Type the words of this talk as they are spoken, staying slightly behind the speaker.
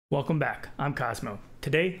Welcome back, I'm Cosmo.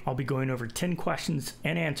 Today, I'll be going over 10 questions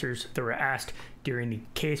and answers that were asked during the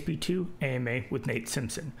KSP2 AMA with Nate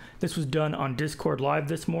Simpson. This was done on Discord Live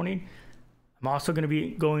this morning. I'm also going to be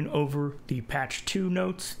going over the patch 2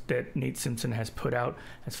 notes that Nate Simpson has put out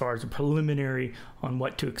as far as a preliminary on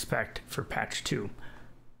what to expect for patch 2.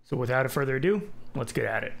 So without further ado, let's get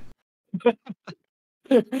at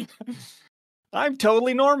it. I'm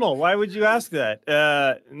totally normal. Why would you ask that?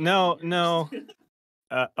 No.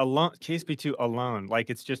 Alone, KSP2 alone, like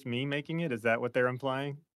it's just me making it. Is that what they're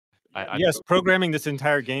implying? Yes, programming this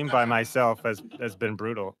entire game by myself has been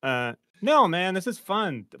brutal. No, man, this is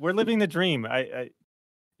fun. We're living the dream.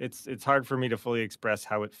 It's hard for me to fully express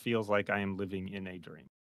how it feels like I am living in a dream.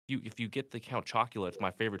 If you get the Count Chocolate, it's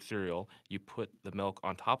my favorite cereal, you put the milk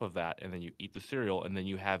on top of that, and then you eat the cereal, and then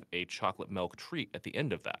you have a chocolate milk treat at the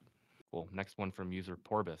end of that. Cool. Next one from user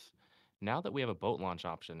Porbus. Now that we have a boat launch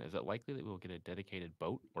option, is it likely that we'll get a dedicated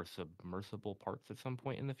boat or submersible parts at some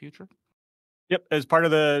point in the future? Yep, as part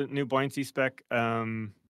of the new buoyancy spec,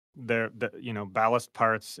 ballast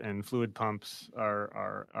parts and fluid pumps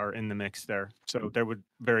are in the mix there. So there would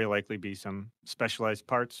very likely be some specialized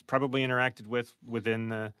parts, probably interacted within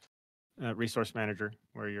the resource manager,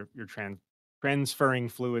 where you're transferring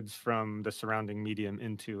fluids from the surrounding medium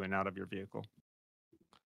into and out of your vehicle.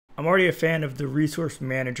 I'm already a fan of the resource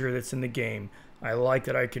manager that's in the game. I like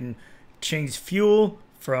that I can change fuel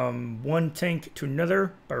from one tank to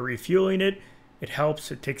another by refueling it. It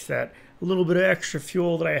helps. It takes that little bit of extra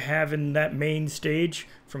fuel that I have in that main stage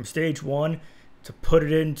from stage 1 to put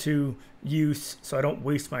it into use so I don't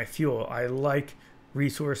waste my fuel. I like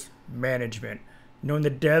resource management. Knowing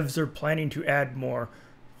the devs are planning to add more,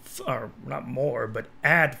 or not more, but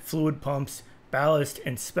add fluid pumps, ballast,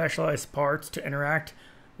 and specialized parts to interact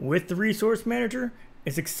with the resource manager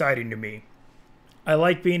is exciting to me. I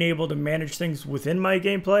like being able to manage things within my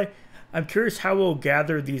gameplay. I'm curious how we'll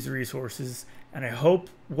gather these resources, and I hope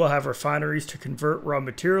we'll have refineries to convert raw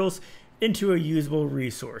materials into a usable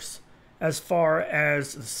resource. As far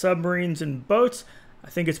as the submarines and boats, I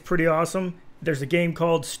think it's pretty awesome. There's a game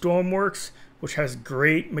called Stormworks, which has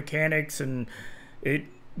great mechanics, and it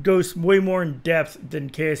goes way more in depth than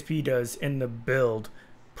KSP does in the build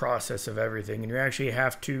process of everything, and you actually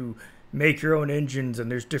have to make your own engines, and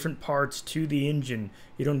there's different parts to the engine.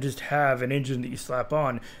 You don't just have an engine that you slap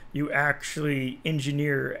on, you actually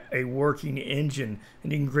engineer a working engine,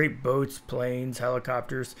 and you can create boats, planes,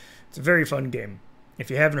 helicopters. It's a very fun game. If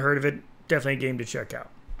you haven't heard of it, definitely a game to check out.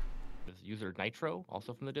 User Nitro,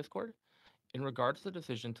 also from the Discord. In regards to the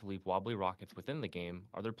decision to leave wobbly rockets within the game,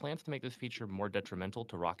 are there plans to make this feature more detrimental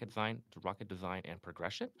to rocket design and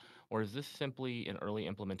progression, or is this simply an early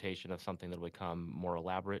implementation of something that will become more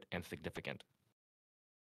elaborate and significant?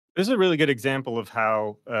 This is a really good example of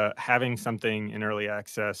how having something in early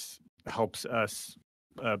access helps us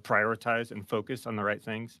prioritize and focus on the right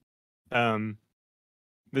things.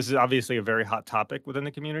 This is obviously a very hot topic within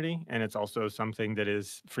the community, and it's also something that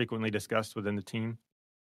is frequently discussed within the team.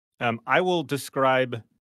 I will describe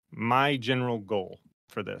my general goal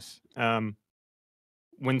for this.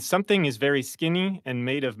 When something is very skinny and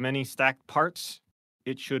made of many stacked parts,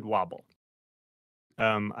 it should wobble.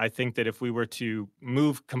 I think that if we were to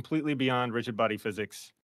move completely beyond rigid body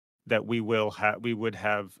physics, that we would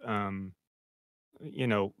have, kind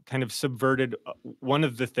of subverted one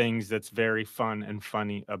of the things that's very fun and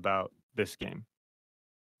funny about this game.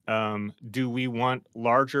 Do we want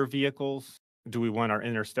larger vehicles? Do we want our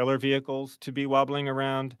interstellar vehicles to be wobbling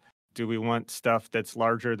around? Do we want stuff that's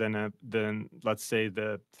larger than let's say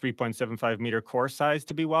the 3.75 meter core size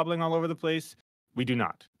to be wobbling all over the place? We do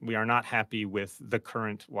not. We are not happy with the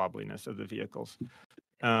current wobbliness of the vehicles.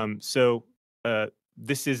 So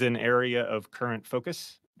this is an area of current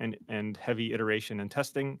focus and heavy iteration and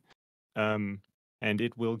testing, and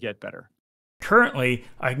it will get better. Currently,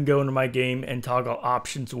 I can go into my game and toggle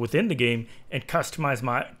options within the game and customize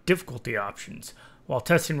my difficulty options. While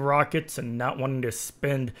testing rockets and not wanting to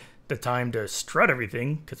spend the time to strut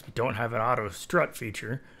everything, because we don't have an auto strut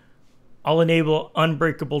feature, I'll enable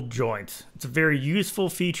unbreakable joints. It's a very useful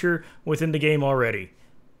feature within the game already.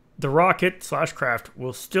 The rocket/craft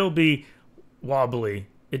will still be wobbly,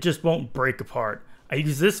 it just won't break apart. I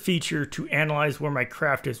use this feature to analyze where my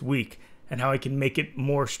craft is weak and how I can make it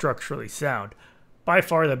more structurally sound. By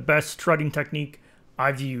far the best strutting technique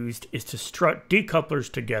I've used is to strut decouplers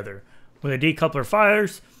together. When the decoupler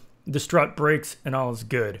fires, the strut breaks and all is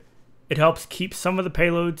good. It helps keep some of the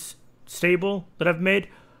payloads stable that I've made.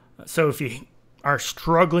 So if you are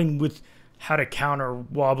struggling with how to counter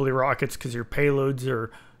wobbly rockets because your payloads are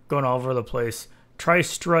going all over the place, try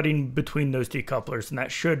strutting between those decouplers, and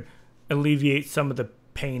that should alleviate some of the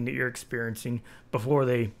pain that you're experiencing before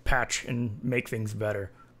they patch and make things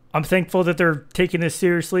better. I'm thankful that they're taking this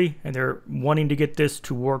seriously and they're wanting to get this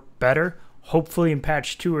to work better. Hopefully, in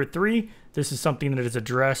patch 2 or 3, this is something that is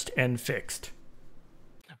addressed and fixed.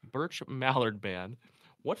 Birch Mallard Band,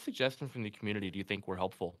 what suggestions from the community do you think were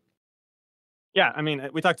helpful? Yeah, I mean,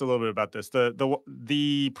 we talked a little bit about this.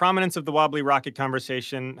 The prominence of the wobbly rocket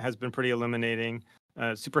conversation has been pretty illuminating.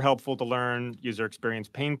 Super helpful to learn user experience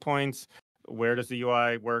pain points. Where does the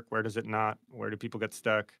UI work? Where does it not? Where do people get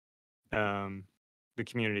stuck? Um, the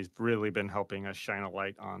community's really been helping us shine a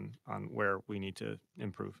light on where we need to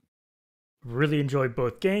improve. Really enjoyed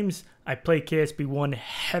both games. I play KSP 1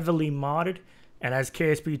 heavily modded, and as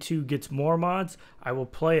KSP 2 gets more mods, I will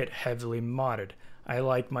play it heavily modded. I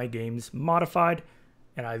like my games modified,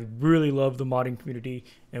 and I really love the modding community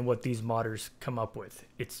and what these modders come up with.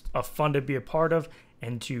 It's fun to be a part of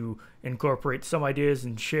and to incorporate some ideas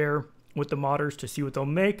and share with the modders to see what they'll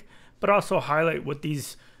make, but also highlight what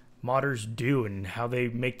these modders do and how they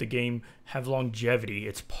make the game have longevity.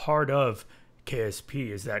 It's part of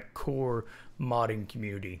KSP, is that core modding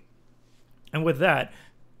community. And with that,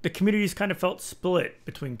 the community's kind of felt split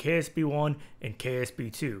between KSP 1 and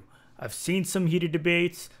KSP 2. I've seen some heated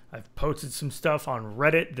debates. I've posted some stuff on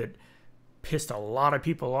Reddit that pissed a lot of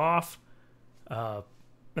people off.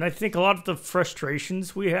 And I think a lot of the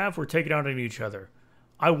frustrations we have, we're taking out on each other.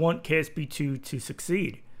 I want KSP 2 to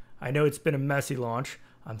succeed. I know it's been a messy launch.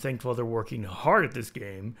 I'm thankful they're working hard at this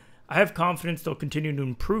game. I have confidence they'll continue to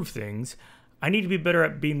improve things. I need to be better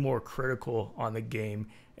at being more critical on the game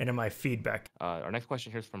and in my feedback. Our next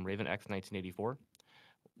question here is from Raven X 1984.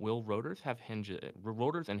 Will rotors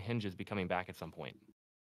and hinges be coming back at some point?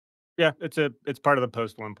 Yeah, it's part of the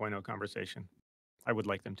post 1.0 conversation. I would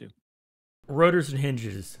like them to. Rotors and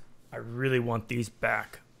hinges, I really want these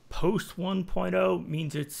back. Post 1.0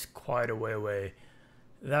 means it's quite a way away.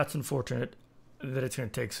 That's unfortunate that it's going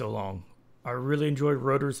to take so long. I really enjoyed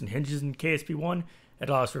rotors and hinges in KSP 1. It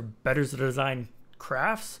allows for better design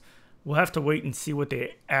crafts. We'll have to wait and see what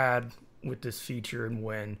they add with this feature and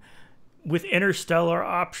when. With interstellar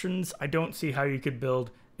options, I don't see how you could build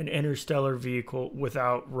an interstellar vehicle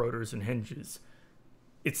without rotors and hinges.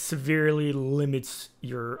 It severely limits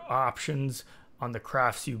your options on the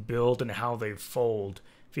crafts you build and how they fold.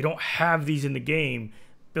 If you don't have these in the game,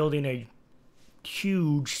 building a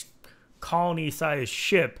huge colony-sized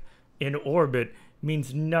ship in orbit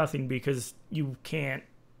means nothing because you can't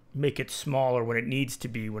make it smaller when it needs to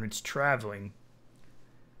be when it's traveling.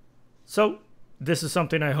 So this is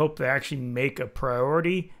something I hope they actually make a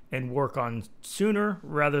priority and work on sooner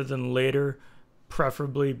rather than later,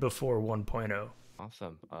 preferably before 1.0.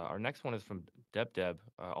 Awesome. Our next one is from Deb,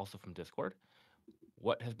 also from Discord.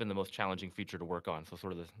 What has been the most challenging feature to work on? So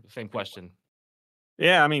sort of the same question.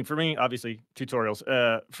 Yeah, I mean, for me, obviously, tutorials.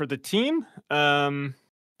 For the team, I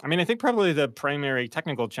mean, I think probably the primary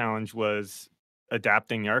technical challenge was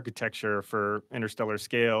adapting the architecture for interstellar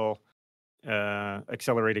scale,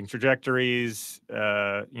 accelerating trajectories,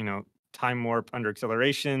 time warp under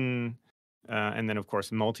acceleration, and then, of course,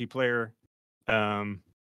 multiplayer.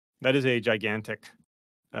 That is a gigantic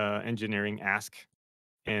engineering ask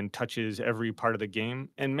and touches every part of the game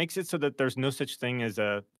and makes it so that there's no such thing as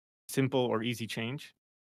a simple or easy change.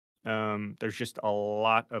 There's just a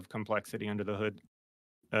lot of complexity under the hood.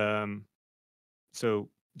 So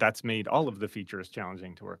that's made all of the features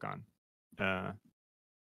challenging to work on.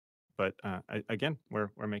 But again,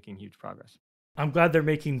 we're making huge progress. I'm glad they're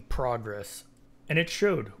making progress. And it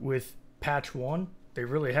showed with patch 1. They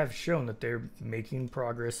really have shown that they're making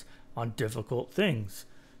progress on difficult things.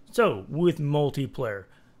 So with multiplayer,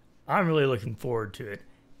 I'm really looking forward to it.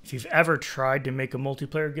 If you've ever tried to make a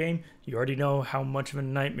multiplayer game, you already know how much of a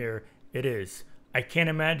nightmare it is. I can't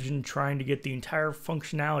imagine trying to get the entire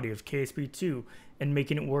functionality of KSP 2 and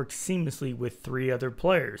making it work seamlessly with 3 other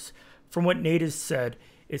players. From what Nate has said,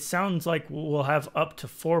 it sounds like we'll have up to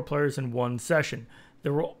 4 players in one session.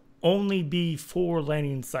 There will only be 4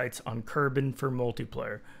 landing sites on Kerbin for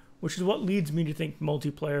multiplayer, which is what leads me to think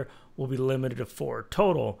multiplayer will be limited to 4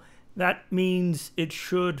 total. That means it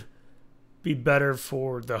should be better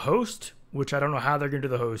for the host, which I don't know how they're going to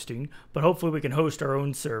do the hosting, but hopefully we can host our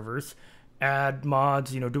own servers, add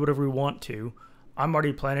mods, do whatever we want to. I'm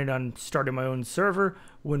already planning on starting my own server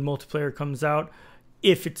when multiplayer comes out,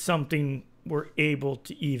 if it's something we're able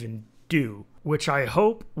to even do, which I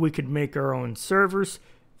hope we could make our own servers.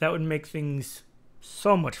 That would make things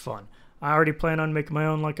so much fun. I already plan on making my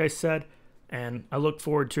own, like I said, and I look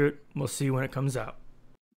forward to it. We'll see when it comes out.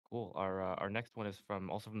 Cool. Our next one is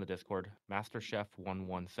also from the Discord,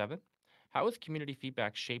 MasterChef117. How has community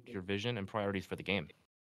feedback shaped your vision and priorities for the game?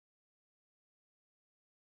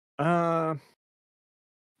 Uh,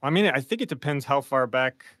 I mean, I think it depends how far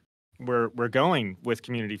back we're going with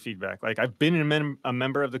community feedback. Like I've been a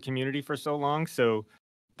member of the community for so long, so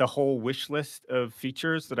the whole wish list of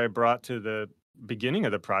features that I brought to the beginning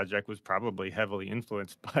of the project was probably heavily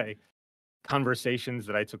influenced by conversations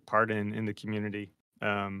that I took part in the community.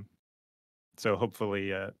 Um, so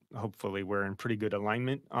hopefully we're in pretty good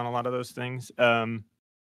alignment on a lot of those things.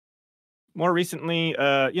 More recently,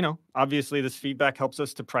 obviously this feedback helps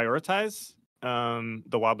us to prioritize.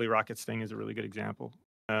 The wobbly rockets thing is a really good example.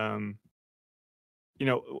 Um,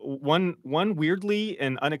 one weirdly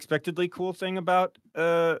and unexpectedly cool thing about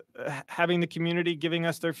having the community giving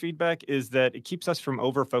us their feedback is that it keeps us from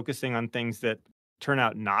over focusing on things that turn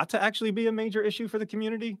out not to actually be a major issue for the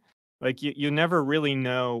community. Like you never really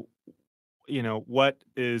know, what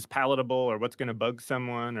is palatable or what's going to bug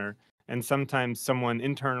someone, and sometimes someone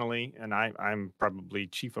internally, and I'm probably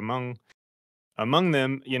chief among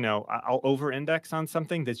them, I'll over-index on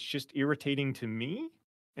something that's just irritating to me,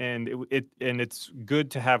 and it's good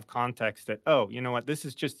to have context that, oh, you know what, this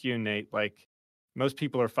is just you, Nate. Like most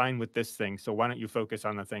people are fine with this thing, so why don't you focus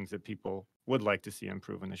on the things that people would like to see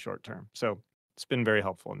improve in the short term? So it's been very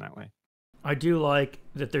helpful in that way. I do like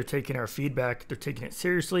that they're taking our feedback, they're taking it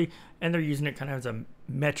seriously, and they're using it kind of as a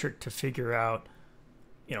metric to figure out,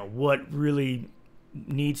 what really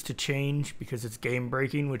needs to change because it's game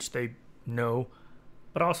breaking, which they know,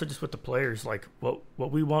 but also just with the players, like what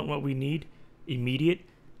we want, what we need, immediate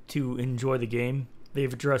to enjoy the game.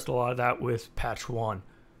 They've addressed a lot of that with patch 1,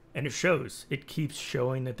 and it shows. It keeps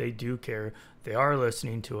showing that they do care, they are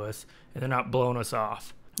listening to us, and they're not blowing us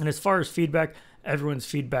off. And as far as feedback, everyone's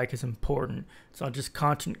feedback is important. It's not just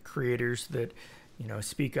content creators that,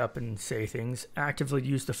 speak up and say things. Actively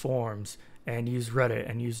use the forums and use Reddit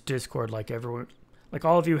and use Discord like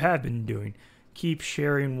all of you have been doing. Keep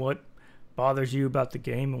sharing what bothers you about the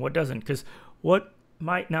game and what doesn't, because what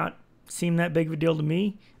might not seem that big of a deal to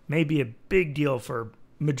me may be a big deal for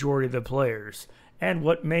majority of the players. And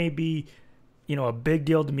what may be, a big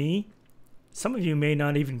deal to me, some of you may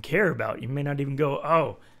not even care about. You may not even go,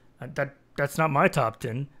 oh, that's not my top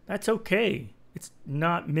 10. That's okay. It's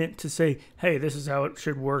not meant to say, hey, this is how it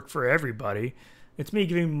should work for everybody. It's me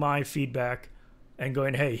giving my feedback and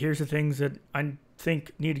going, hey, here's the things that I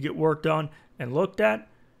think need to get worked on and looked at.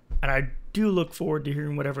 And I do look forward to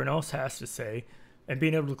hearing what everyone else has to say and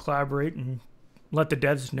being able to collaborate and let the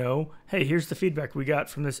devs know, hey, here's the feedback we got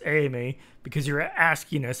from this AMA because you're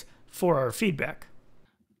asking us for our feedback.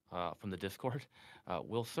 From the Discord,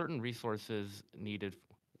 will certain resources needed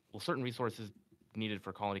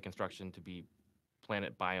for colony construction to be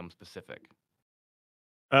planet biome specific?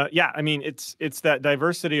 Yeah, I mean, it's that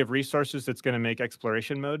diversity of resources that's going to make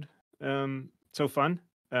exploration mode so fun.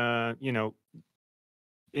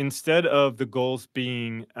 Instead of the goals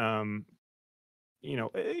being,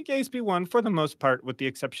 KSP 1 for the most part, with the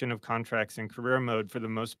exception of contracts and career mode, for the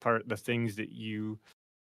most part, the things that you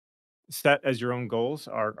set as your own goals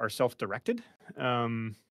are self-directed.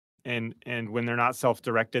 And when they're not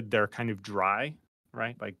self-directed, they're kind of dry,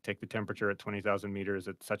 right? Like take the temperature at 20,000 meters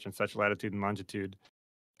at such and such latitude and longitude.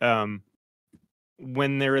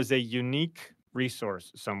 When there is a unique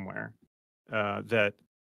resource somewhere that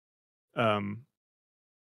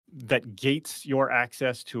gates your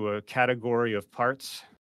access to a category of parts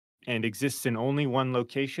and exists in only one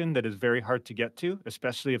location that is very hard to get to,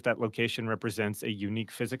 especially if that location represents a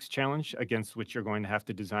unique physics challenge against which you're going to have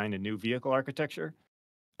to design a new vehicle architecture.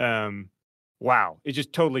 Wow, it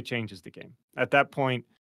just totally changes the game. At that point,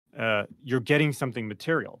 you're getting something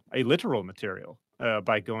material, a literal material,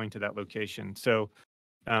 by going to that location. So,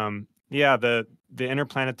 yeah, the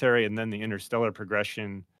interplanetary and then the interstellar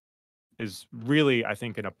progression is really, I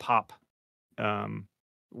think, in a pop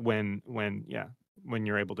when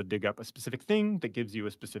you're able to dig up a specific thing that gives you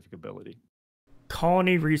a specific ability.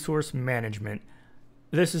 Colony resource management.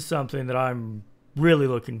 This is something that I'm really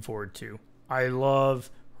looking forward to. I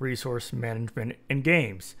love resource management in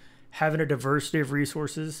games. Having a diversity of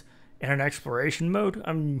resources in an exploration mode.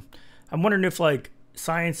 I'm wondering if like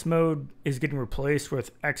science mode is getting replaced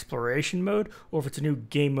with exploration mode or if it's a new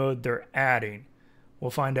game mode they're adding.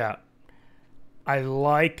 We'll find out. I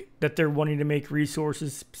like that they're wanting to make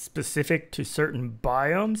resources specific to certain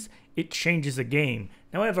biomes. It changes the game.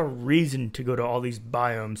 Now I have a reason to go to all these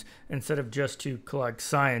biomes instead of just to collect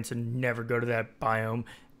science and never go to that biome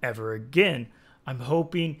ever again. I'm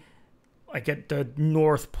hoping like at the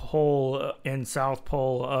North Pole and South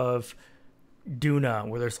Pole of Duna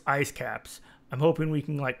where there's ice caps. I'm hoping we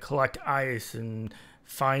can like collect ice and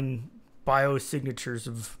find biosignatures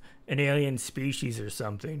of an alien species or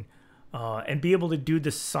something. And be able to do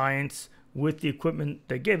the science with the equipment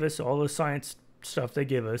they give us, all the science stuff they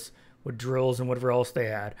give us, with drills and whatever else they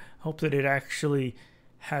had. Hope that it actually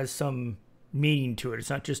has some meaning to it. It's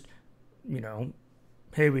not just,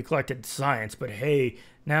 hey, we collected science, but hey,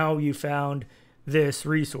 now you found this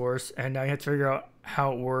resource and now you have to figure out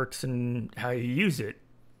how it works and how you use it.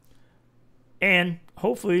 And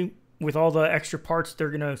hopefully, with all the extra parts they're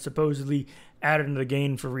going to supposedly add into the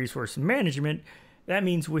game for resource management, that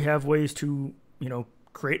means we have ways to,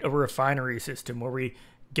 create a refinery system where we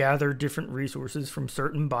gather different resources from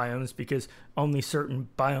certain biomes because only certain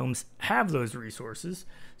biomes have those resources.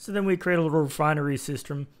 So then we create a little refinery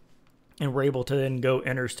system and we're able to then go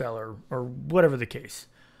interstellar or whatever the case.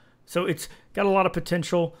 So it's got a lot of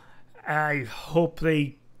potential. I hope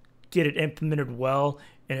they get it implemented well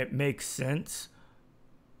and it makes sense.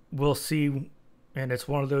 We'll see. And it's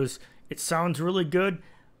one of those, it sounds really good.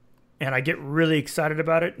 And I get really excited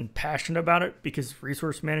about it and passionate about it because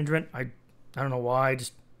resource management, I don't know why, I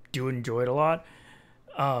just do enjoy it a lot.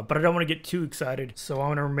 But I don't want to get too excited. So I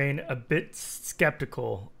want to remain a bit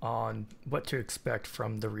skeptical on what to expect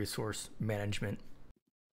from the resource management.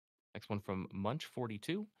 Next one from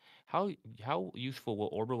Munch42. How useful will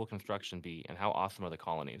orbital construction be, and how awesome are the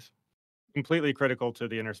colonies? Completely critical to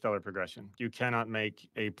the interstellar progression. You cannot make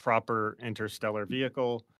a proper interstellar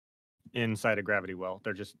vehicle inside a gravity well.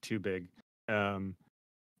 They're just too big.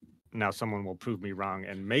 Now someone will prove me wrong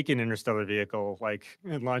and make an interstellar vehicle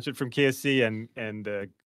and launch it from KSC, and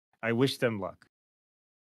I wish them luck.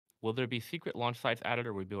 Will there be secret launch sites added,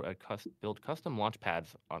 or will we build custom launch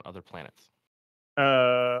pads on other planets?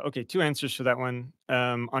 Okay, two answers for that one.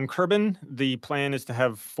 On Kerbin, the plan is to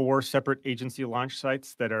have 4 separate agency launch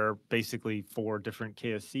sites that are basically 4 different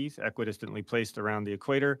KSCs equidistantly placed around the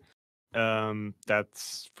equator.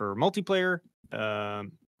 That's for multiplayer.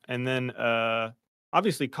 And then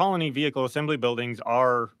obviously colony vehicle assembly buildings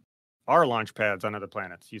are launch pads on other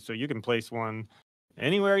planets. So you can place one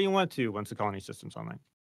anywhere you want to once the colony system's online.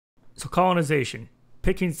 So colonization,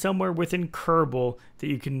 picking somewhere within Kerbal that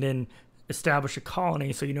you can then establish a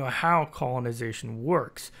colony so you know how colonization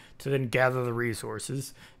works to then gather the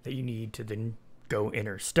resources that you need to then go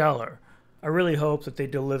interstellar. I really hope that they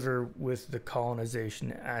deliver with the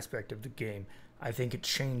colonization aspect of the game. I think it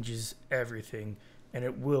changes everything, and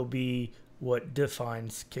it will be what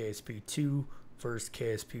defines KSP 2 versus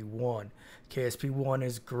KSP 1. KSP 1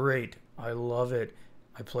 is great. I love it.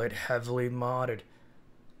 I played heavily modded,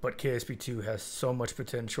 but KSP 2 has so much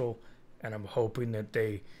potential, and I'm hoping that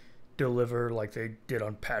they deliver like they did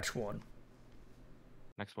on patch 1.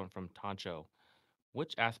 Next one from Tancho.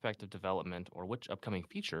 Which aspect of development or which upcoming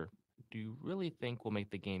feature do you really think will make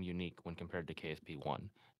the game unique when compared to KSP 1?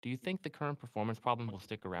 Do you think the current performance problems will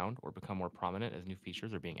stick around or become more prominent as new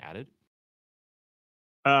features are being added?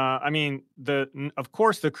 I mean, of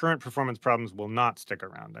course the current performance problems will not stick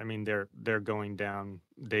around. I mean, they're going down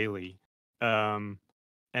daily.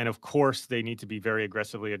 And of course, they need to be very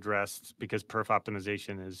aggressively addressed because perf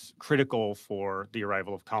optimization is critical for the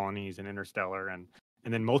arrival of colonies and interstellar, and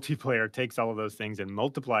then multiplayer takes all of those things and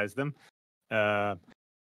multiplies them.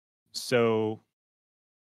 So,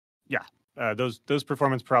 yeah, those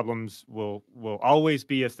performance problems will always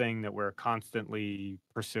be a thing that we're constantly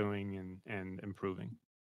pursuing and improving.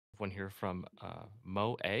 One here from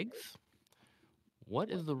Mo Eggs. What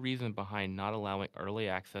is the reason behind not allowing early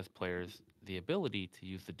access players the ability to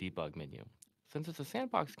use the debug menu? Since it's a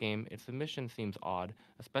sandbox game, its submission seems odd,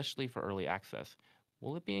 especially for early access.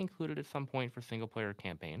 Will it be included at some point for single player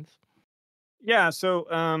campaigns? Yeah, so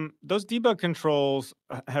those debug controls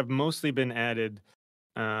have mostly been added,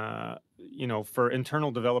 for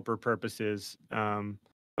internal developer purposes,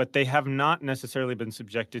 but they have not necessarily been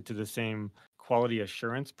subjected to the same quality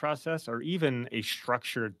assurance process or even a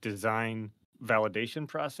structured design validation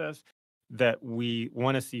process that we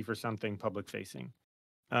want to see for something public facing.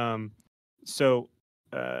 Um,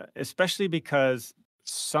 especially because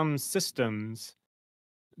some systems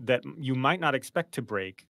that you might not expect to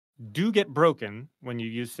break do get broken when you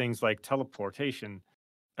use things like teleportation.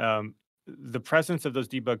 The presence of those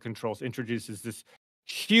debug controls introduces this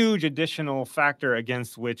huge additional factor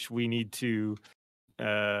against which we need to,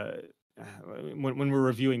 when we're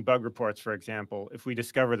reviewing bug reports, for example, if we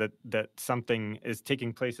discover that something is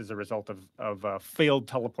taking place as a result of failed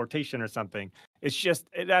teleportation or something,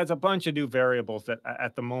 it adds a bunch of new variables that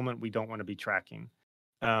at the moment we don't want to be tracking.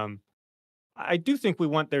 I do think we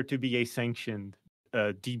want there to be a sanctioned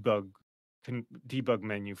debug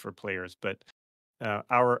menu for players, but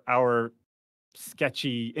our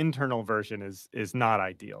sketchy internal version is not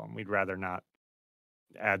ideal, and we'd rather not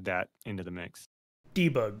add that into the mix.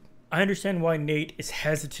 Debug. I understand why Nate is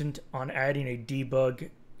hesitant on adding a debug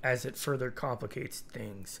as it further complicates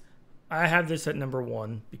things. I have this at number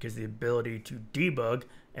 1 because the ability to debug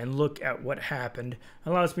and look at what happened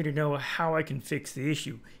allows me to know how I can fix the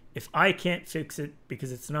issue. If I can't fix it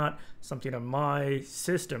because it's not something on my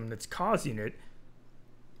system that's causing it,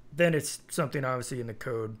 then it's something obviously in the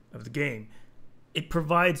code of the game. It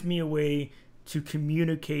provides me a way to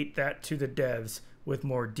communicate that to the devs with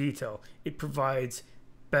more detail. It provides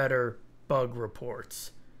better bug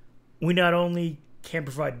reports. We not only can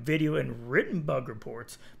provide video and written bug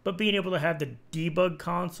reports, but being able to have the debug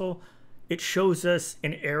console, it shows us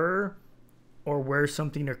an error or where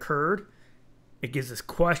something occurred. It gives us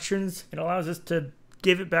questions. It allows us to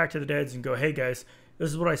give it back to the devs and go, hey guys,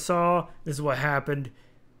 this is what I saw. This is what happened.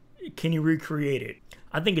 Can you recreate it?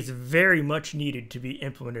 I think it's very much needed to be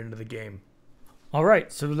implemented into the game. All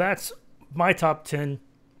right, so that's my top 10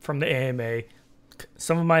 from the AMA.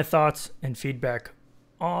 Some of my thoughts and feedback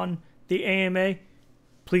on the AMA.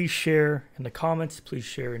 Please share in the comments. Please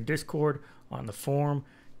share in Discord, on the forum.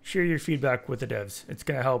 Share your feedback with the devs. It's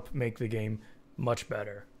going to help make the game much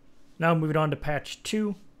better. Now moving on to patch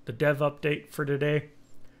 2, the dev update for today.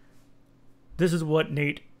 This is what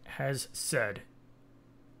Nate has said.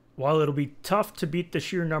 While it'll be tough to beat the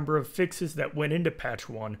sheer number of fixes that went into patch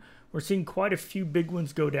 1, we're seeing quite a few big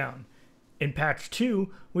ones go down. In patch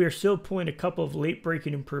 2, we are still pulling a couple of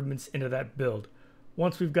late-breaking improvements into that build.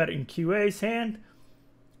 Once we've got it in QA's hand,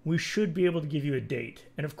 we should be able to give you a date.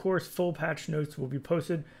 And of course, full patch notes will be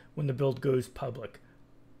posted when the build goes public.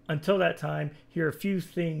 Until that time, here are a few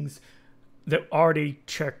things that already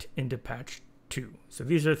checked into patch 2. So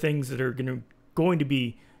these are things that are going to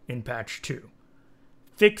be in patch 2.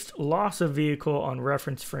 Fixed loss of vehicle on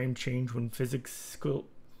reference frame change when Fixed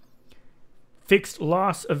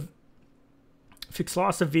loss of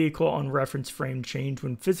vehicle on reference frame change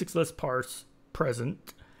when physicsless parts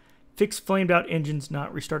present. Fixed flamed out engines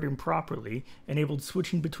not restarting properly. Enabled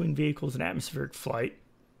switching between vehicles in atmospheric flight.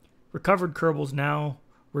 Recovered kerbals now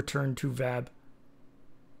returned to VAB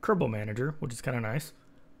Kerbal Manager, which is kind of nice.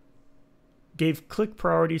 Gave click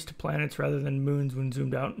priorities to planets rather than moons when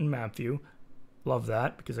zoomed out in map view. Love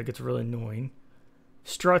that because that gets really annoying.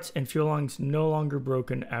 Struts and fuel lines no longer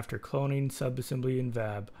broken after cloning subassembly in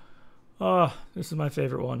VAB. Oh, this is my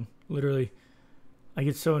favorite one. Literally, I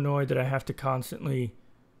get so annoyed that I have to constantly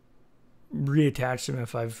reattach them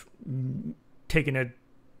if I've taken a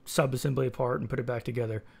subassembly apart and put it back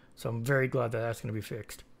together. So I'm very glad that that's going to be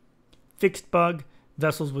fixed. Fixed bug,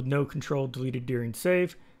 vessels with no control deleted during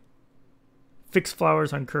save. Fixed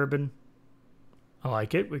flowers on Kerbin. I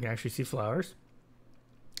like it. We can actually see flowers.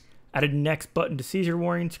 Added next button to seizure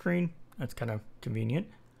warning screen. That's kind of convenient.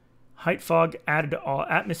 Height fog added to all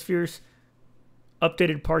atmospheres.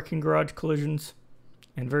 Updated parking garage collisions.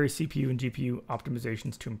 And various CPU and GPU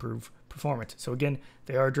optimizations to improve performance. So again,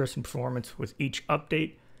 they are addressing performance with each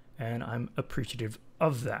update, and I'm appreciative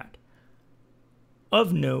of that.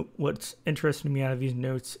 Of note, what's interesting me out of these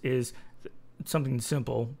notes is something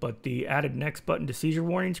simple, but the added next button to seizure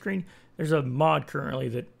warning screen, there's a mod currently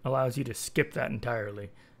that allows you to skip that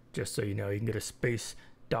entirely. Just so you know, you can go to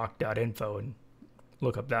spacedoc.info and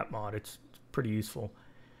look up that mod. It's pretty useful.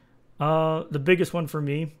 The biggest one for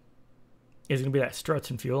me is going to be that struts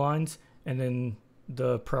and fuel lines, and then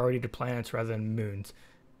the priority to planets rather than moons.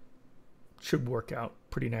 Should work out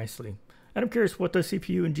pretty nicely. And I'm curious what the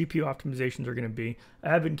CPU and GPU optimizations are going to be. I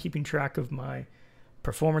have been keeping track of my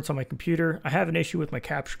performance on my computer. I have an issue with my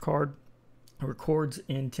capture card. It records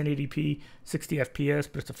in 1080p 60 FPS,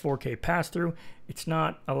 but it's a 4K pass-through. It's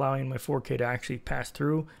not allowing my 4K to actually pass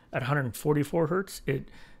through at 144 hertz. It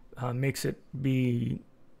makes it be,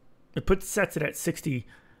 sets it at 60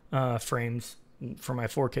 frames for my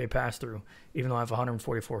 4K pass-through, even though I have a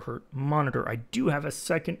 144 hertz monitor. I do have a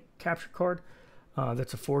second capture card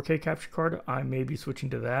that's a 4K capture card. I may be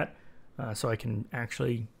switching to that so I can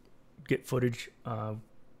actually get footage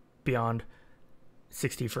beyond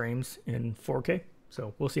 60 frames in 4K.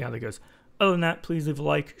 So we'll see how that goes. Other than that, please leave a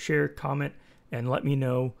like, share, comment, and let me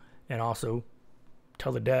know. And also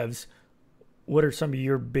tell the devs, what are some of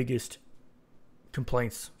your biggest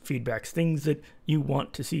complaints, feedbacks, things that you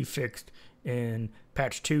want to see fixed in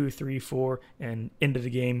patch 2, 3, 4, and into the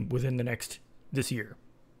game within this year.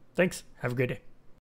 Thanks. Have a great day.